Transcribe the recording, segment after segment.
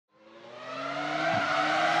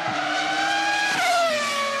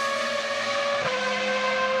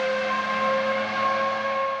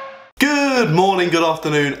Good morning, good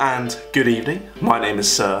afternoon, and good evening. My name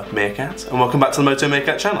is Sir Meerkat, and welcome back to the Moto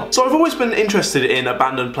Meerkat channel. So I've always been interested in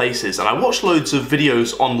abandoned places, and I watch loads of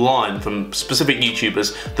videos online from specific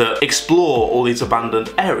YouTubers that explore all these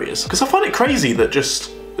abandoned areas. Because I find it crazy that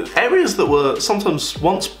just areas that were sometimes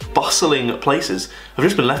once bustling places have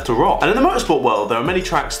just been left to rot. And in the motorsport world, there are many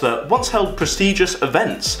tracks that once held prestigious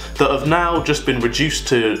events that have now just been reduced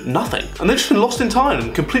to nothing. And they've just been lost in time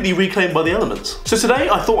and completely reclaimed by the elements. So today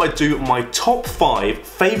I thought I'd do my top 5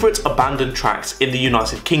 favourite abandoned tracks in the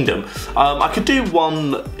United Kingdom. I could do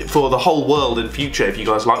one for the whole world in future if you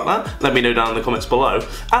guys like that. Let me know down in the comments below. And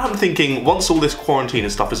I'm thinking once all this quarantine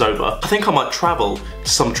and stuff is over, I think I might travel to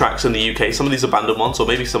some tracks in the UK, some of these abandoned ones or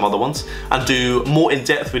maybe some other ones, and do more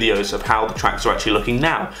in-depth videos of how the tracks are actually looking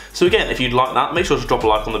now. So again, if you'd like that, make sure to drop a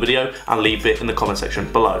like on the video and leave it in the comment section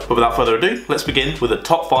below. But without further ado, let's begin with the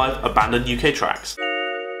top 5 abandoned UK tracks.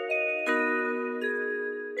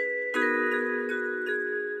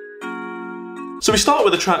 So we start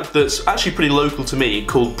with a track that's actually pretty local to me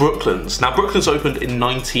called Brooklands. Now Brooklands opened in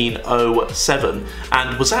 1907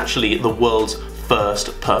 and was actually the world's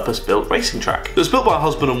first purpose-built racing track. It was built by a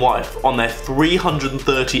husband and wife on their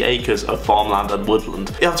 330 acres of farmland and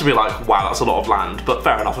woodland. You have to be like, wow, that's a lot of land, but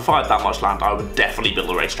fair enough, if I had that much land, I would definitely build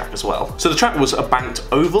a racetrack as well. So the track was a banked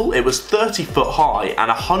oval, it was 30 foot high and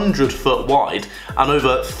 100 foot wide and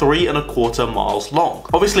over 3¼ miles long.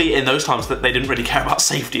 Obviously in those times they didn't really care about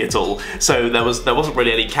safety at all, so there wasn't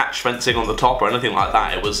really any catch fencing on the top or anything like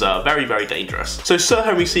that. It was very, very dangerous. So Sir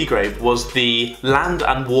Henry Seagrave was the land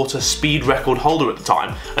and water speed record holder at the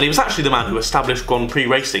time, and he was actually the man who established Grand Prix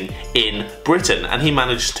racing in Britain, and he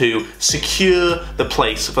managed to secure the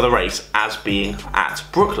place for the race as being at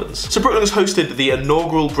Brooklands. So Brooklands hosted the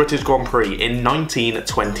inaugural British Grand Prix in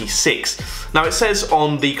 1926. Now it says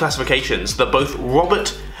on the classifications that both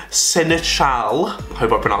Robert Seneschal,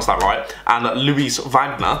 hope I pronounced that right, and Louis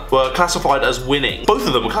Wagner were classified as winning. Both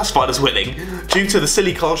of them were classified as winning due to the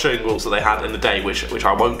silly car showing rules that they had in the day, which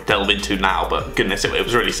I won't delve into now, but goodness, it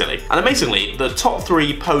was really silly. And amazingly, the top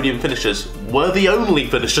 3 podium finishers were the only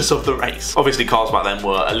finishers of the race. Obviously, cars back then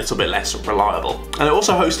were a little bit less reliable. And it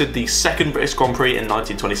also hosted the second British Grand Prix in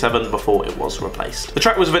 1927 before it was replaced. The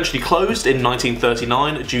track was eventually closed in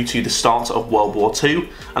 1939 due to the start of World War II,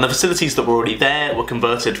 and the facilities that were already there were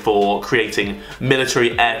converted for creating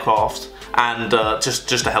military aircraft and just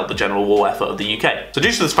to help the general war effort of the UK. So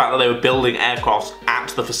due to the fact that they were building aircraft at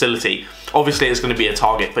the facility, obviously it's going to be a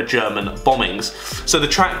target for German bombings. So the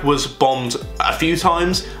track was bombed a few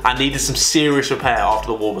times and needed some serious repair after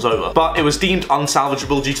the war was over. But it was deemed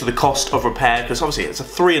unsalvageable due to the cost of repair, because obviously it's a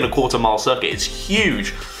 3¼ mile circuit, it's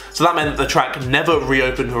huge. So that meant that the track never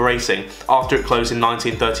reopened for racing after it closed in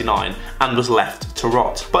 1939 and was left to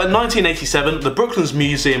rot. But in 1987, the Brooklands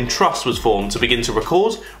Museum Trust was formed to begin to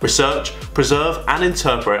record, research, preserve and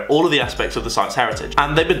interpret all of the aspects of the site's heritage.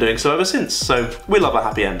 And they've been doing so ever since, so we love a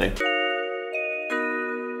happy ending.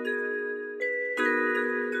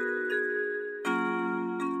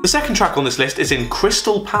 The second track on this list is in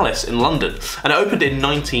Crystal Palace in London, and it opened in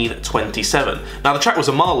 1927. Now the track was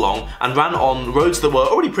a mile long and ran on roads that were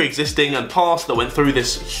already pre-existing and paths that went through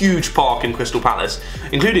this huge park in Crystal Palace,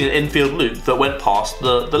 including an infield loop that went past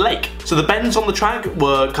the lake. So the bends on the track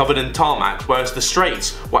were covered in tarmac, whereas the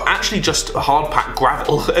straights were actually just hard-packed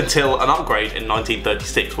gravel until an upgrade in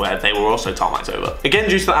 1936 where they were also tarmacked over. Again,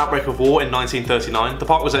 due to the outbreak of war in 1939, the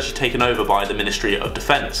park was actually taken over by the Ministry of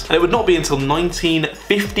Defence, and it would not be until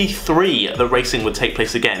 1953 that racing would take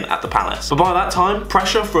place again at the palace. But by that time,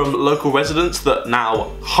 pressure from local residents that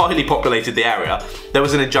now highly populated the area, there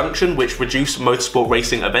was an injunction which reduced motorsport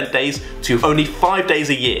racing event days to only 5 days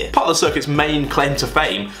a year. Part of the circuit's main claim to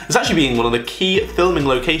fame is actually being one of the key filming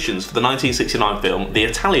locations for the 1969 film The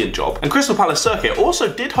Italian Job. And Crystal Palace Circuit also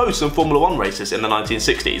did host some Formula 1 races in the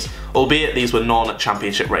 1960s, albeit these were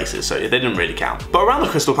non-championship races, so they didn't really count. But around the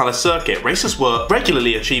Crystal Palace Circuit, racers were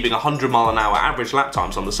regularly achieving 100-mile-an-hour average lap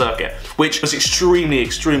times on the circuit, which was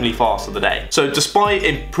extremely fast for the day. So despite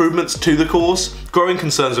improvements to the course, growing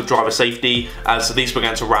concerns of driver safety as these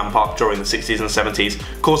began to ramp up during the 60s and 70s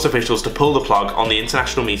caused officials to pull the plug on the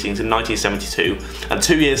international meetings in 1972, and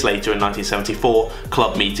 2 years later in 1974,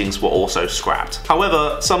 club meetings were also scrapped.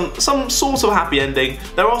 However, some sort of happy ending.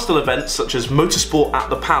 There are still events such as Motorsport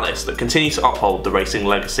at the Palace that continue to uphold the racing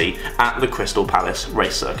legacy at the Crystal Palace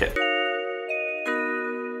race circuit.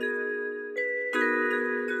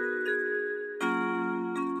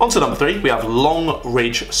 On to number 3, we have Long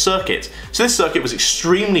Ridge Circuit. So this circuit was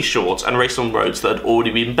extremely short and raced on roads that had already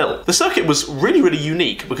been built. The circuit was really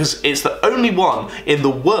unique because it's the only one in the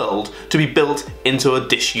world to be built into a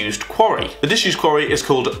disused quarry. The disused quarry is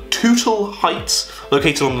called Tootle Heights,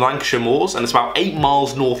 located on the Lancashire Moors, and it's about 8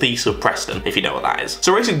 miles northeast of Preston, if you know what that is.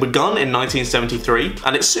 So racing begun in 1973,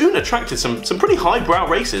 and it soon attracted some pretty highbrow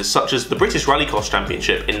races, such as the British Rallycross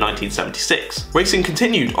Championship in 1976. Racing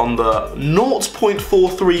continued on the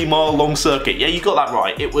 0.43 mile long circuit. Yeah, you got that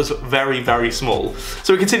right. It was very small.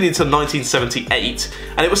 So it continued until 1978,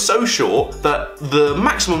 and it was so short that the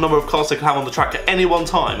maximum number of cars they could have on the track at any one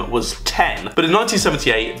time was 10. But in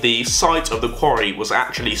 1978, the site of the quarry was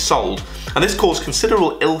actually sold, and this caused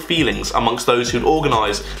considerable ill feelings amongst those who'd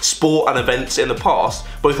organised sport and events in the past,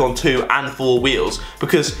 both on 2 and 4 wheels,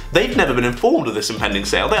 because they'd never been informed of this impending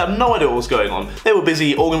sale. They had no idea what was going on. They were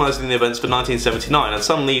busy organising the events for 1979, and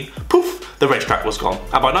suddenly, poof, the racetrack was gone.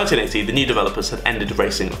 And by 1980, the new developers had ended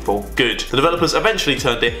racing for good. The developers eventually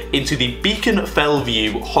turned it into the Beacon Fell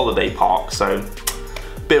View Holiday Park, so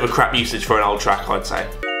bit of a crap usage for an old track, I'd say.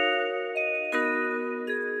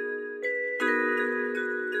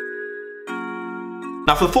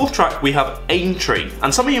 Now for the 4th track, we have Aintree,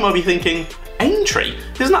 and some of you might be thinking, Aintree?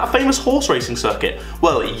 Isn't that a famous horse racing circuit?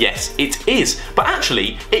 Well, yes, it is, but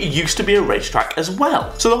actually, it used to be a racetrack as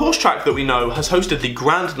well. So the horse track that we know has hosted the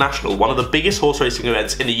Grand National, one of the biggest horse racing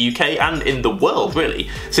events in the UK and in the world, really,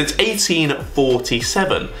 since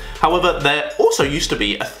 1847. However, there also used to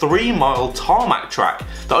be a 3-mile tarmac track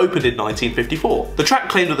that opened in 1954. The track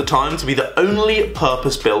claimed at the time to be the only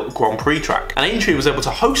purpose-built Grand Prix track, and Aintree was able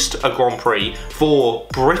to host a Grand Prix for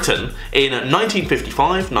Britain in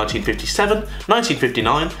 1955, 1957,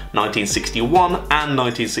 1959, 1961 and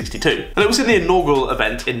 1962. And it was in the inaugural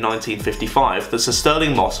event in 1955 that Sir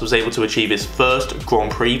Stirling Moss was able to achieve his first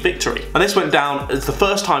Grand Prix victory. And this went down as the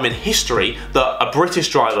first time in history that a British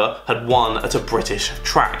driver had won at a British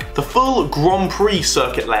track. The full Grand Prix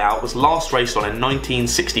circuit layout was last raced on in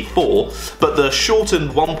 1964, but the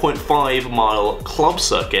shortened 1.5 mile club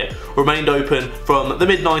circuit remained open from the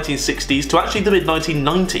mid-1960s to actually the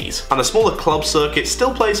mid-1990s. And the smaller club circuit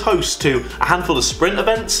still plays host to a handful of sprint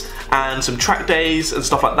events and some track days and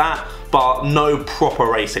stuff like that, but no proper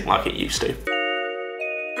racing like it used to.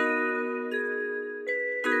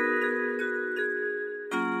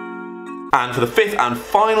 And for the 5th and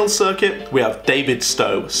final circuit, we have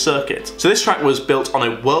Davidstow Circuit. So this track was built on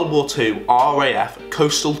a World War II RAF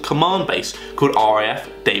coastal command base called RAF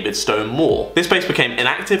Davidstow Moor. This base became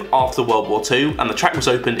inactive after World War II, and the track was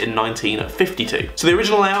opened in 1952. So the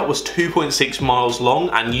original layout was 2.6 miles long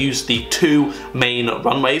and used the 2 main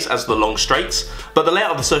runways as the long straights, but the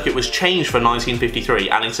layout of the circuit was changed for 1953,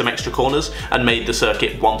 adding some extra corners and made the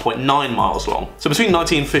circuit 1.9 miles long. So between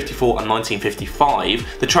 1954 and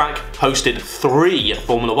 1955, the track hosted 3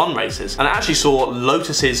 Formula 1 races, and it actually saw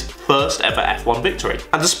Lotus's first ever F1 victory.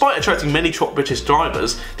 And despite attracting many top British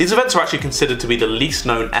drivers, these events are actually considered to be the least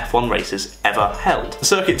known F1 races ever held. The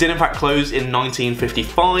circuit did in fact close in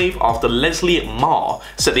 1955 after Leslie Marr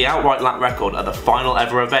set the outright lap record at the final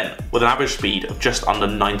ever event with an average speed of just under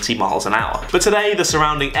 90 miles an hour. But today the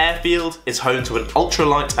surrounding airfield is home to an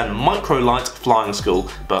ultralight and microlight flying school,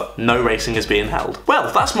 but no racing is being held.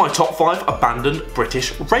 Well, that's my top 5 abandoned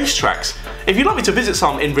British racetracks. If you'd like me to visit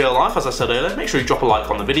some in real life, as I said earlier, make sure you drop a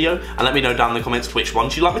like on the video and let me know down in the comments which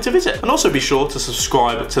ones you'd like me to visit. And also be sure to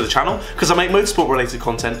subscribe to the channel because I make motorsport related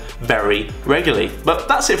content very regularly. But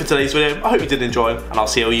that's it for today's video. I hope you did enjoy, and I'll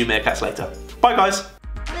see all you meerkats later. Bye guys!